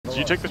Did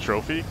you take the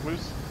trophy,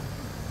 Moose?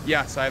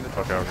 Yes, I have the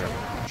trophy. Okay.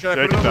 Should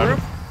I put it on the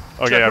roof?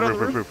 Okay, yeah,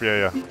 roof,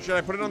 yeah. Should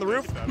I put it on the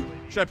roof?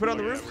 Should I put it on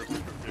the roof?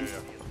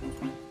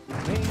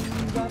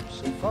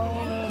 Raindrops are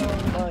falling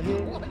on my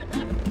head.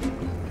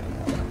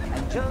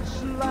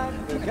 Just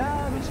like the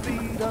guy whose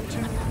feet are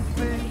too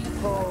big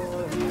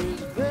for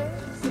his bed.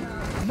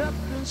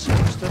 Nothing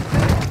seems to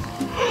fit.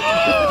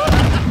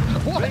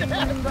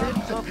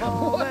 Raindrops are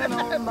falling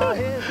on my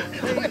head.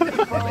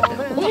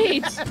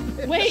 Wait!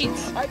 Wait!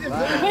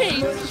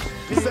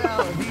 He's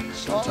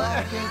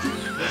talking to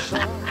the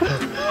sun.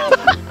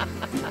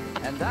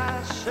 And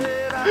I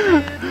said I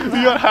didn't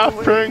You got half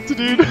pranked,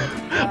 dude.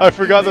 I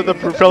forgot that the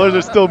propellers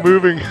are still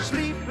moving.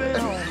 sleeping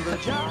on the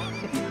job.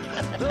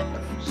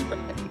 Those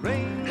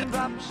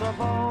raindrops are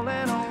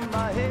falling on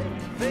my head.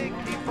 They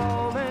keep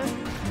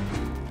falling.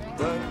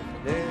 But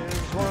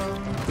there's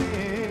one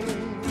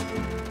thing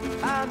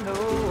I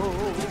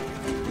know.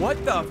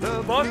 What the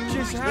fuck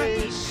just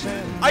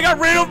happened? I got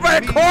ran over by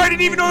a car. I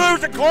didn't even know there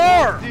was a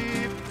car.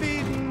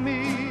 Defeating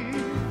me.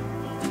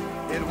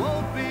 It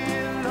won't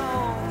be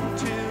long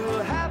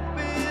till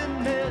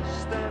happiness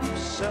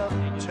steps up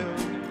to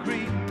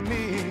greet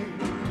me.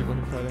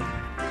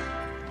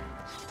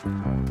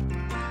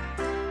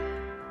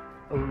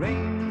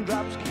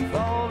 Raindrops keep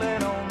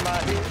falling on my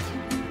head,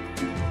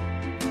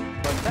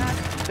 but that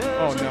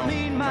doesn't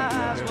mean my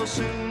eyes will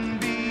soon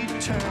be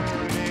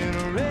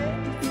turning red.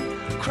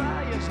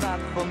 Crying's not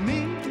for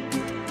me,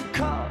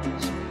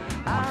 'cause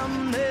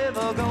I'm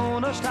never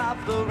gonna stop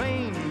the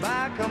rain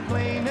by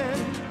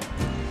complaining,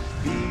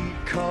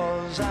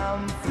 because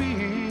I'm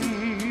free.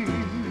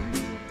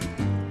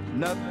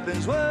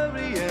 Nothing's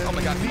worrying. Oh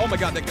my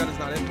god, that gun is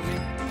not in for me.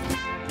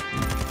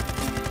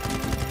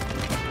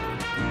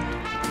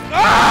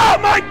 Oh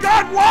my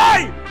god,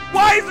 why?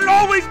 Why is it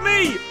always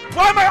me?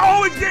 Why am I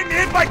always getting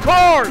hit by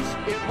cars?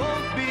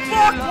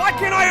 Fuck, why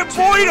can't I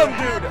avoid them,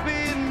 dude?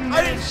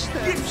 I didn't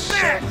get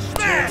smash.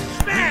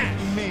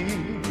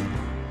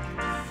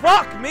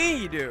 Fuck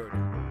me, dude.